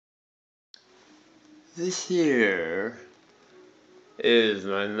This here is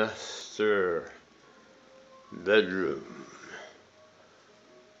my master bedroom.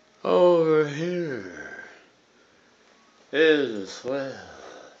 Over here is a swell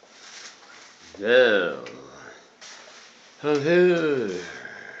bell. From here,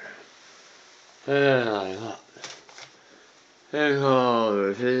 and I got a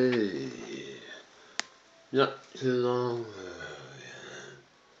coffee not too long ago.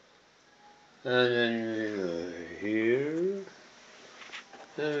 And then we go here.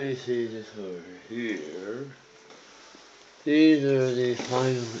 Let me see this over here. These are the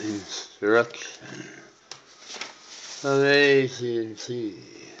final instructions of AT&T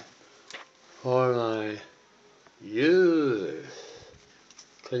for my user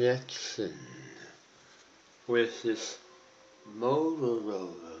connection with this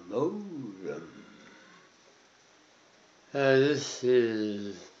Motorola modem. And this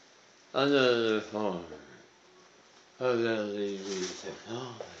is another form of LED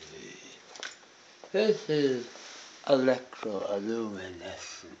technology. This is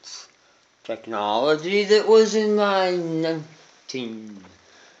electroluminescence technology that was in my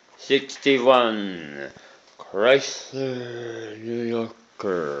 1961 Chrysler New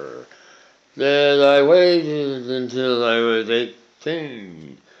Yorker that I waited until I was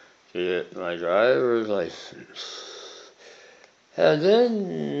 18 to get my driver's license. And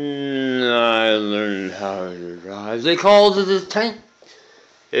then I learned how to drive. They called it a tank.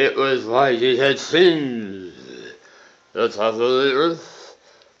 It was white, it had fins. The top of the earth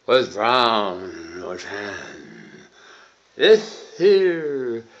was brown or tan. This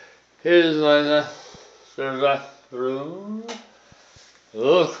here is my master bathroom.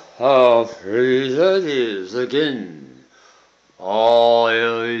 Look how pretty that is. Again, all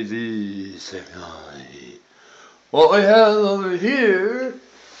LED technology. What we have over here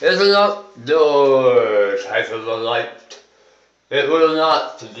is an outdoor type of a light. It will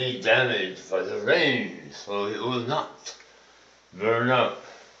not be damaged by the rain, so it will not burn up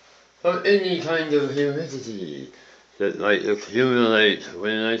from any kind of humidity that might accumulate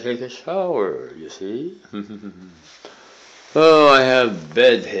when I take a shower, you see. Oh, I have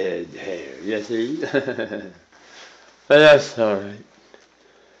bedhead hair, you see. But that's alright.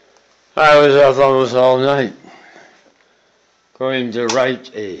 I was up almost all night going to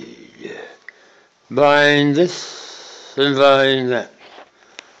Rite Aid, buying this and buying that.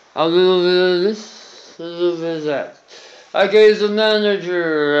 A little bit of this, a little bit of that. I gave the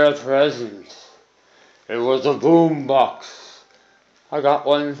manager a present. It was a boom box. I got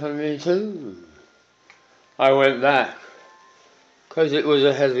one for me too. I went back, 'cause it was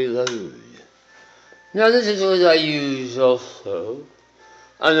a heavy load. Now this is what I use also,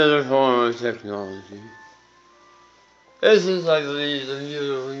 another form of technology. This is, I believe, the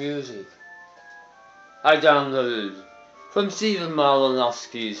beautiful music I downloaded from Stephen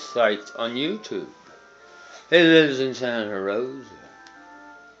Malinowski's site on YouTube. He lives in Santa Rosa.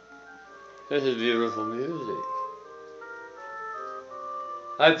 This is beautiful music.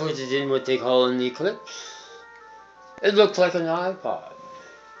 I put it in what they call an eclipse. It looks like an iPod.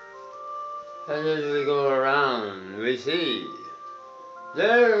 And as we go around, we see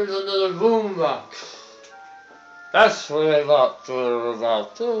there's another boombox. That's what I bought for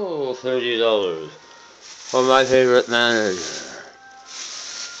about $30 for my favorite manager.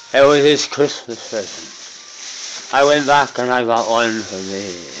 It was his Christmas present. I went back and I got one for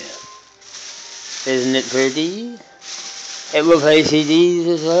me. Isn't it pretty? It will play CDs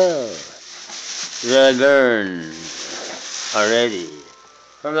as well. That I burned already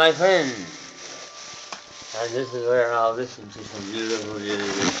for my friends. And this is where I'll listen to some beautiful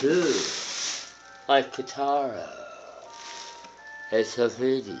music too. Like Katara. It's so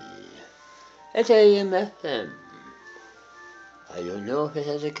pretty. It's AM FM. I don't know if it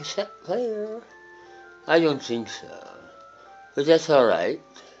has a cassette player. I don't think so. But that's alright.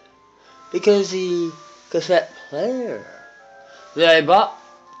 Because the cassette player that I bought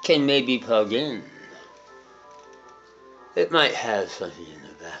can maybe plug in. It might have something in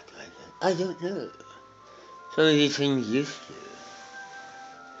the back like that. I don't know. Some of these things used to.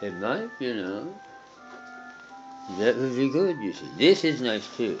 It might, you know. That would be good, you see. This is nice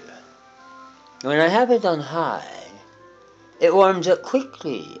too. When I have it on high, it warms up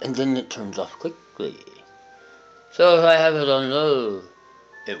quickly, and then it turns off quickly. So if I have it on low,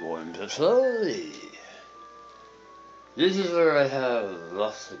 it warms up slowly. This is where I have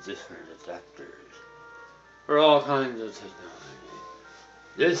lots of different adapters for all kinds of technology.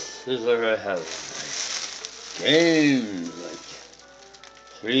 This is where I have like games like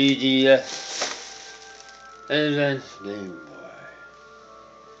 3DS and Advanced Game Boy.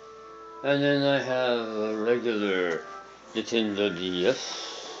 And then I have a regular Nintendo DS.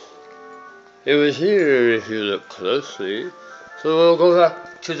 It was here if you look closely. So we'll go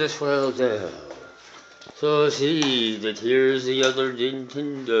back to the 12 there. So see that here's the other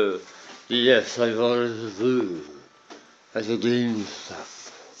Nintendo DS I bought as a blue. As a game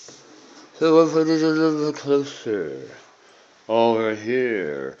stuff. So we'll put it a little closer. Over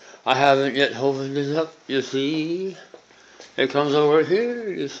here. I haven't yet opened it up, you see. It comes over here,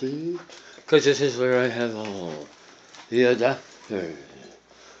 you see. Because this is where I have all the adapters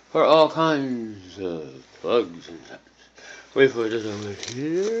for all kinds of plugs and such. We put it over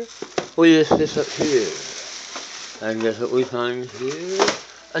here. We just this up here. And guess what we find here?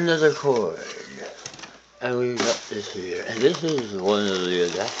 Another cord. And we got this here. And this is one of the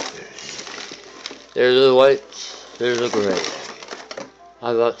adapters. There's a white, there's a gray.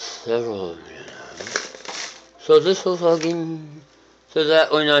 I got several, So this will plug in so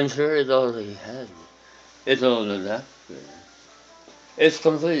that when I'm sure it already had. It's all adapter. It's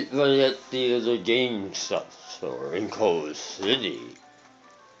complete, but at the other game stuff store in Cold City,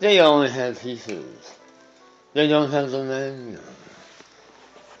 they only have pieces. They don't have the manual.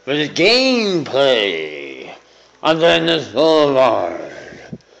 But the gameplay on Dennis Boulevard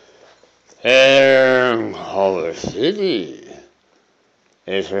here in Culver City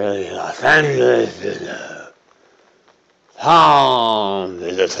is really Los Angeles, you know. Palm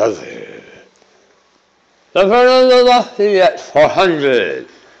is a cover. The front of the Lafayette 400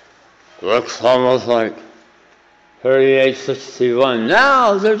 looks almost like 3861.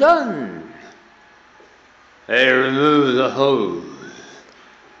 Now they're done. They remove the hose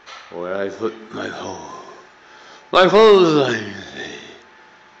where I put my hole. My clothesline.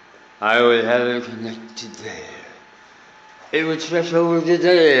 I would have it connected there. It would stretch over to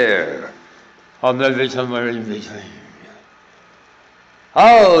there, or maybe somewhere in between.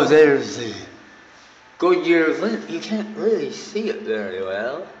 Oh, there's the Goodyear lint. You can't really see it very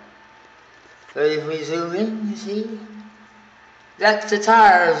well. But if we zoom in, you see? That's the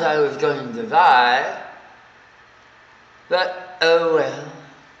tires I was going to buy. But, oh well.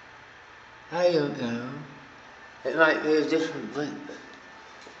 I don't know. It might be a different lint.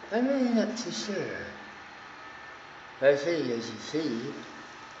 I'm really not too sure. I see, as you see,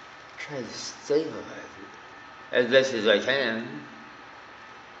 try to stabilize it as best as I can.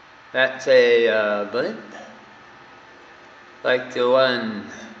 That's a blimp, like the one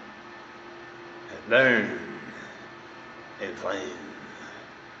that burned in flame.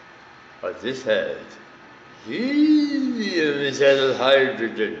 But this has helium instead of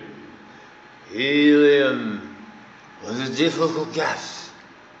hydrogen. Helium was a difficult gas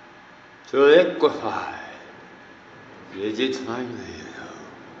to liquefy. They did finally, you know.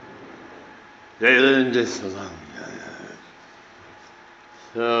 They learned this along.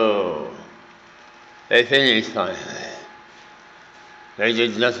 So, they finished finally. They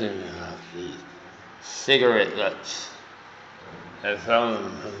did nothing about the cigarette butts that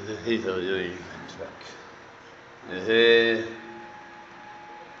found the people doing construction. You see,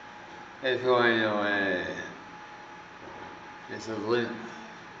 it's going away. It's a blimp.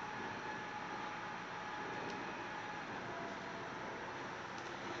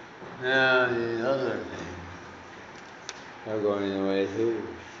 Now the other things are going away too.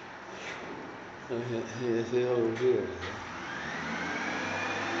 See over here.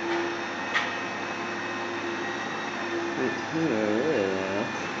 It's here,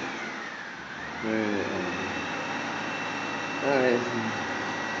 Alright.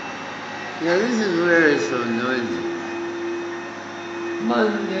 Now this is where it's so noisy.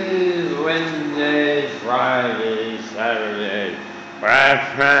 Mondays, Wednesdays, Fridays, Saturdays. Brap.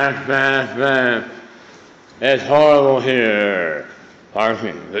 It's horrible here.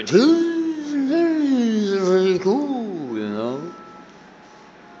 Parking. But Tuesdays and Thursdays are really cool, you know.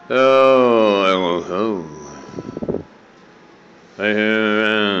 So I will go. Right here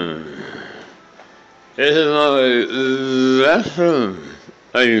around. This is my restroom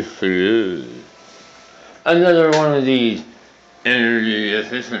I used to use. Another one of these energy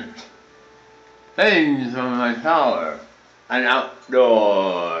efficient things from my shower. An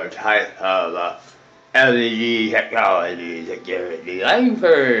outdoor type of LED technology security.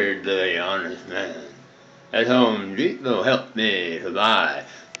 Langford, the honest man, at Home Depot helped me to buy.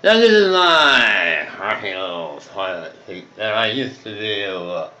 Now this is my happy little toilet seat that I used to be able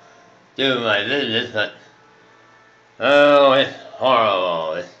to do my business, but oh, it's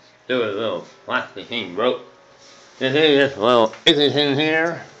horrible. This stupid little plastic thing broke. You see this little icky thing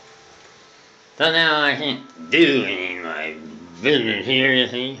here? So now I can't do any of my business here, you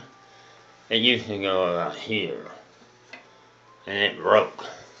see. It used to go about here. And it broke.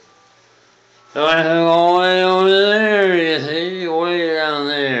 So I have to go way over there, you see, way down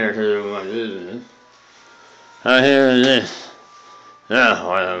there to do my business. Here this. Oh,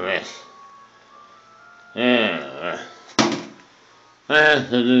 what a mess. Yeah. I have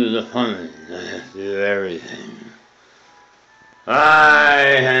to do the plumbing. I have to do everything.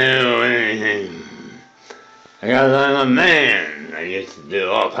 I can do anything. Because I'm a man. I get to do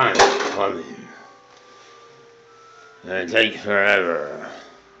all kinds of plumbing. And it takes forever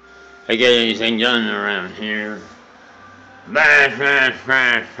to get anything done around here. Bash, bash,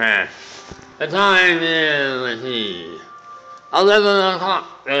 bash, bash. The time is, let's see, 11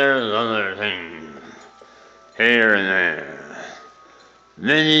 o'clock. There's other things here and there.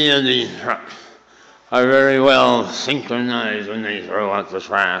 Many of these trucks are very well synchronized when they throw out the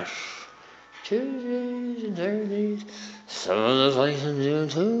trash. Tuesdays and Thursdays, some of the places do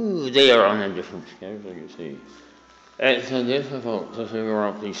too. They are on a different schedule, you see. It's so difficult to figure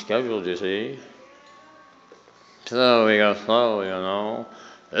out these schedules, you see. So we go slow, you know.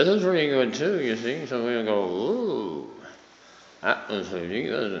 This is pretty good too, you see. So we go, ooh, that was pretty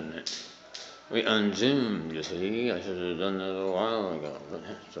good, isn't it? We unzoomed, you see. I should have done that a while ago, but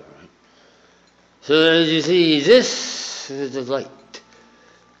that's alright. So as you see, this is the light.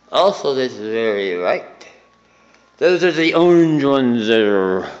 Also, this is very light. Those are the orange ones that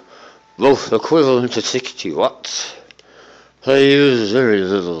are both equivalent to 60 watts. So they use very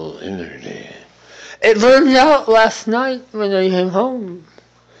little energy. It burned out last night when I came home.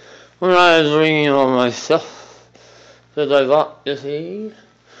 When I was bringing all my stuff that I bought, you see.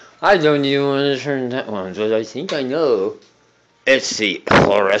 I don't even want to turn that one, but I think I know it's the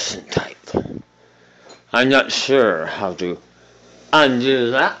fluorescent type. I'm not sure how to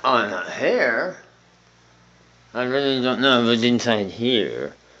undo that on a hair. I really don't know, but inside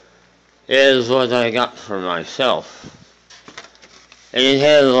here is what I got for myself. And it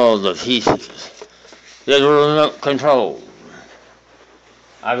has all the pieces that are remote control.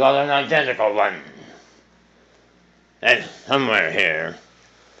 I got an identical one. That's somewhere here.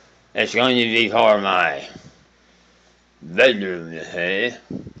 It's going to be for my bedroom, you see.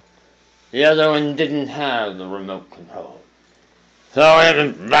 The other one didn't have the remote control. So I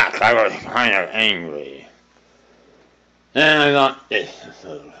went back, I was kind of angry. Then I got this.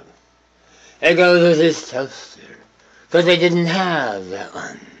 It goes with this toaster. Because I didn't have that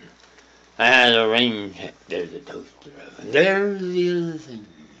one. I had to arrange it. There's a toaster oven. There's the other thing.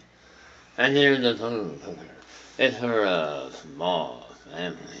 And there's the toaster cooker. It's for a small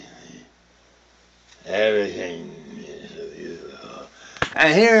family. Everything is so beautiful.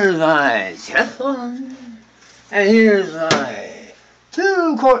 And here's my Teflon. And here's my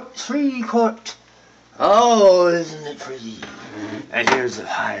 2-quart, 3-quart. Oh, isn't it pretty? And here's the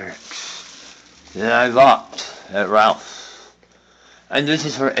Pyrex that I bought at Ralph's. And this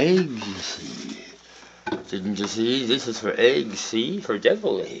is for eggs, you see. Didn't you see? This is for eggs, see? For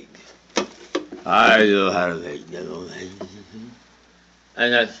devil eggs. I know how to make devil eggs.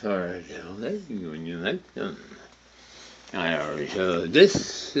 And that's for a devil egg when you make them. I already showed.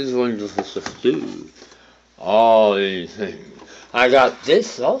 This is wonderful stuff too. All these things. I got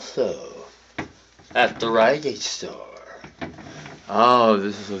this also at the Rite Aid store. Oh,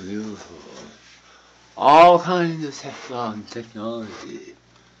 this is so beautiful. All kinds of Teflon technology.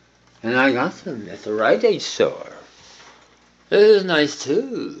 And I got them at the Rite Aid store. This is nice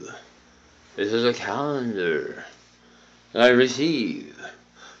too. This is a calendar that I received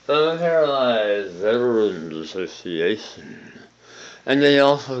from the Paralyzed Veterans Association. And they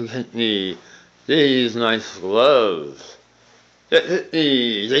also sent me these nice gloves that fit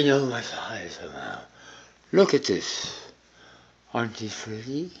me. They know my size somehow. Look at this. Aren't these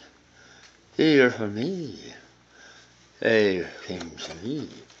pretty? These are for me. They came to me.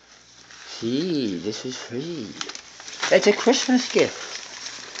 See, this is pretty. It's a Christmas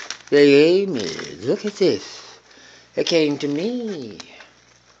gift. They gave me. Look at this. It came to me.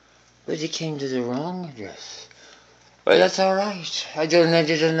 But it came to the wrong address. But that's alright. I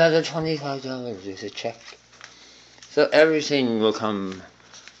donated another $25 as a check. So everything will come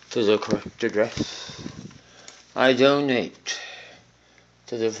to the correct address. I donate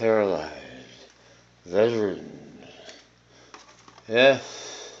to the Paralyzed Veterans.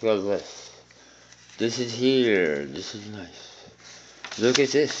 Yes, God bless. This is here. This is nice. Look at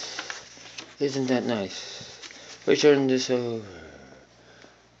this. Isn't that nice? We turn this over.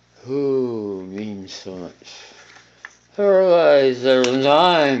 Who means so much? Paralyzed Veterans.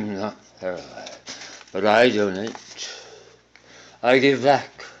 I'm not paralyzed. But I donate. I give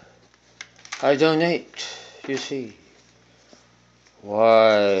back. I donate, you see.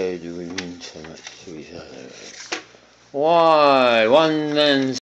 Why do we mean so much to each other? Why? One man